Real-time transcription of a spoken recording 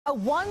A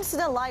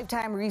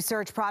once-in-a-lifetime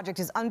research project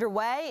is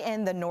underway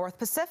in the North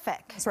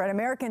Pacific. That's right.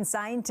 American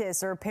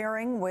scientists are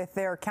pairing with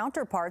their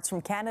counterparts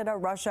from Canada,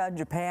 Russia,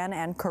 Japan,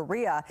 and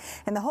Korea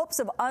in the hopes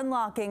of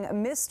unlocking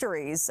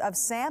mysteries of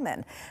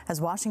salmon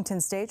as Washington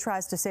State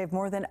tries to save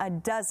more than a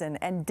dozen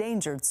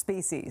endangered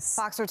species.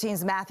 Fox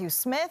 13's Matthew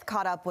Smith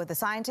caught up with the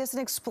scientists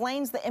and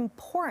explains the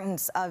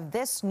importance of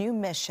this new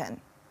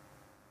mission.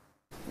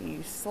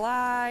 You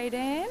slide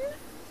in.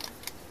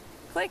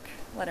 Click,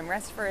 let him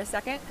rest for a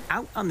second.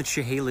 Out on the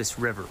Chehalis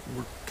River,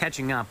 we're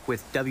catching up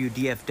with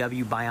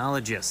WDFW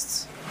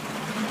biologists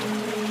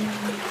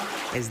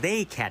as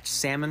they catch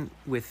salmon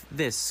with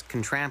this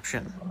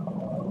contraption,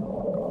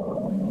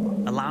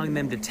 allowing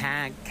them to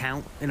tag,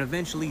 count, and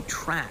eventually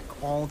track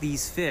all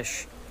these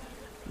fish.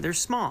 They're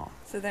small.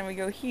 So then we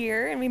go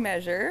here and we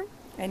measure,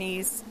 and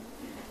he's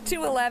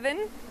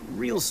 211.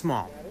 Real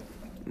small.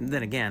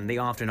 Then again, they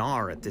often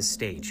are at this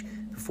stage,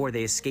 before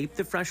they escape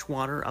the fresh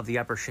water of the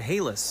upper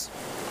Chehalis,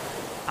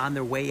 on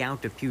their way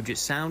out to Puget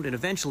Sound and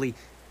eventually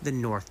the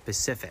North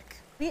Pacific.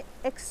 We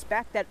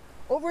expect that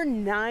over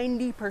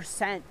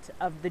 90%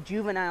 of the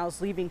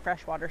juveniles leaving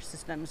freshwater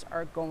systems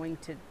are going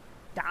to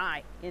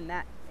die in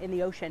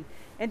the ocean.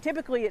 And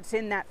typically it's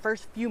in that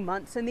first few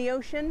months in the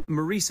ocean.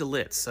 Marisa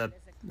Litz, a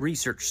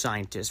research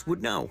scientist,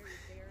 would know.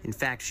 In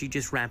fact, she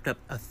just wrapped up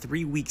a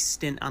 3-week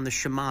stint on the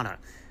Shimada,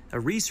 a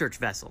research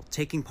vessel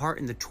taking part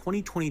in the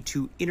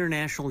 2022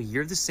 International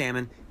Year of the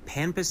Salmon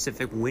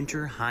Pan-Pacific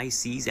Winter High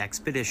Seas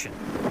Expedition.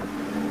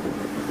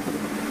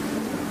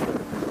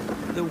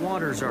 The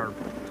waters are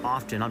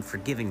often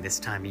unforgiving this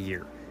time of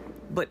year,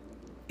 but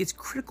it's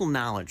critical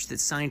knowledge that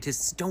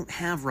scientists don't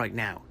have right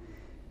now.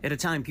 At a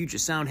time Puget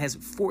Sound has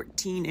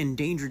 14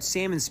 endangered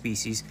salmon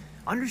species,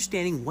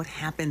 understanding what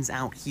happens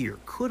out here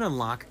could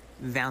unlock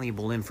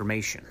valuable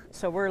information.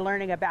 So we're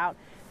learning about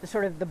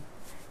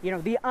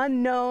the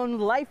unknown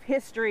life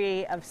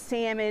history of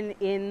salmon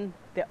in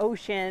the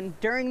ocean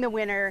during the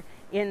winter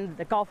in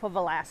the Gulf of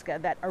Alaska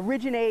that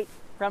originate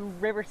from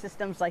river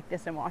systems like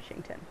this in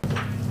Washington.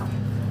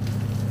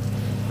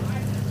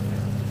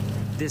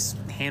 This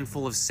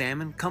handful of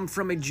salmon come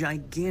from a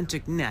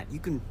gigantic net. You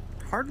can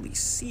hardly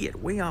see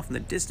it way off in the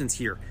distance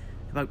here,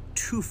 about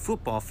 2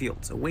 football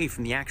fields away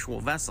from the actual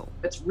vessel.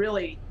 It's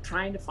really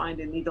trying to find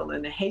a needle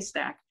in a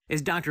haystack.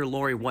 As Dr.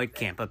 Lori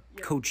Whitecamp, a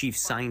co-chief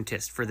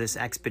scientist for this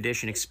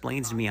expedition,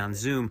 explains to me on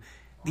Zoom,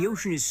 the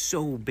ocean is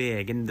so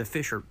big and the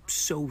fish are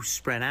so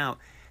spread out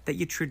that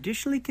you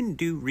traditionally can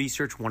do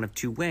research one of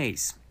 2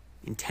 ways.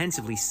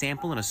 Intensively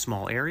sample in a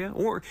small area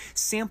or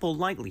sample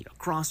lightly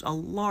across a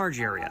large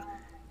area.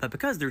 But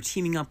because they're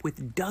teaming up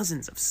with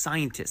dozens of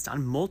scientists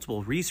on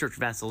multiple research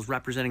vessels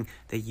representing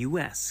the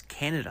US,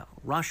 Canada,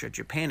 Russia,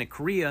 Japan, and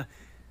Korea,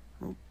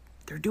 well,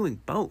 they're doing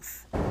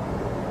both.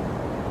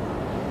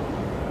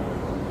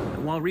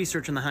 While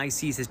research on the high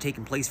seas has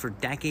taken place for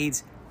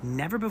decades,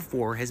 never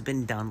before has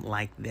been done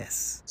like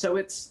this. So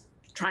it's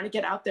trying to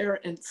get out there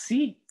and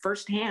see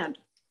firsthand,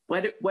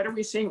 what are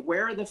we seeing?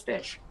 Where are the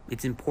fish?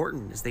 It's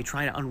important as they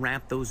try to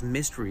unwrap those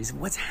mysteries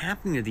of what's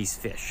happening to these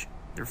fish,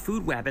 their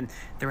food web, and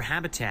their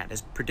habitat,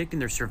 as predicting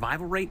their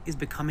survival rate is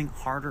becoming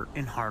harder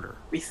and harder.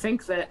 We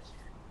think that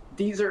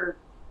these are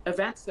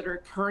events that are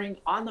occurring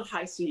on the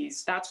high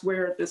seas. That's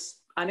where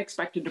this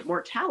unexpected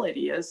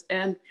mortality is,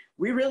 and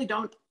we really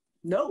don't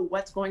know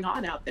what's going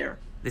on out there.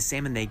 The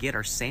salmon they get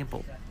are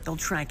sampled. They'll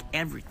track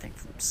everything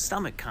from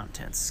stomach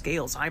contents,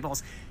 scales,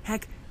 eyeballs.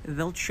 Heck,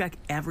 they'll check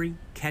every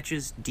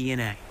catch's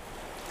DNA.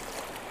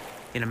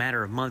 In a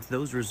matter of months,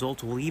 those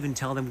results will even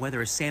tell them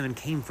whether a salmon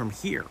came from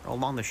here,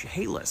 along the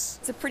Chehalis.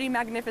 It's a pretty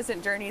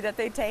magnificent journey that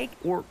they take.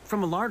 Or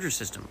from a larger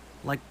system,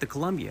 like the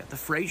Columbia, the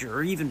Fraser,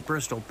 or even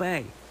Bristol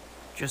Bay.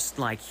 Just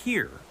like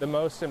here. The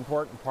most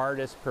important part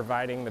is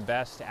providing the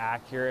best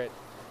accurate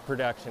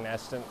production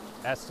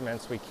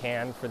estimates we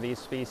can for these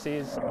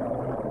species.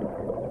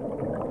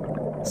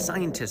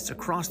 Scientists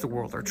across the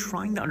world are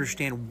trying to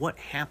understand what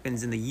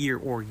happens in the year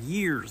or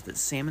years that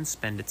salmon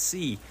spend at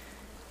sea.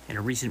 In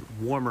a recent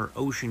warmer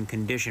ocean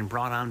condition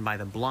brought on by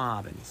the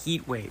blob and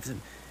heat waves, and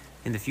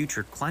in the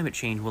future climate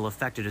change will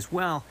affect it as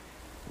well,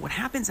 what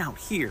happens out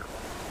here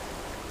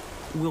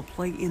will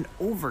play an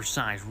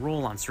oversized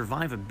role on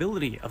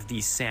survivability of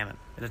these salmon.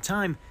 At a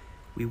time,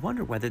 we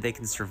wonder whether they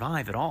can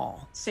survive at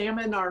all.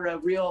 Salmon are a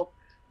real,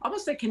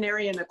 almost a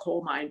canary in a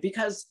coal mine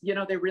because,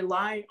 they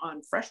rely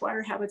on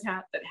freshwater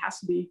habitat that has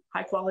to be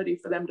high quality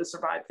for them to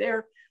survive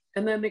there.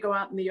 And then they go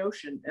out in the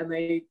ocean and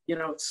they,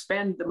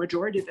 spend the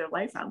majority of their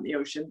life out in the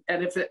ocean.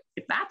 And if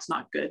that's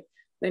not good,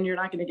 then you're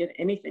not going to get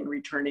anything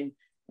returning.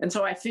 And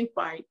so I think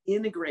by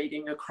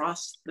integrating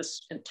across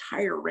this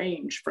entire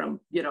range from,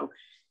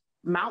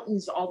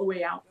 mountains all the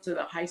way out to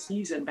the high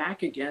seas and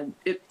back again,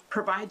 it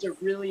provides a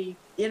really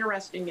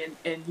interesting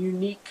and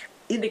unique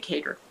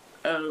indicator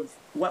of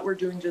what we're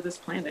doing to this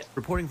planet.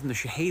 Reporting from the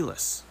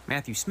Chehalis,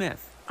 Matthew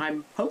Smith.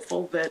 I'm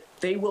hopeful that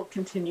they will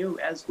continue,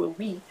 as will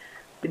we,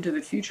 into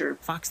the future.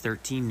 Fox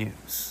 13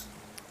 News.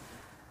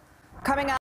 Coming up.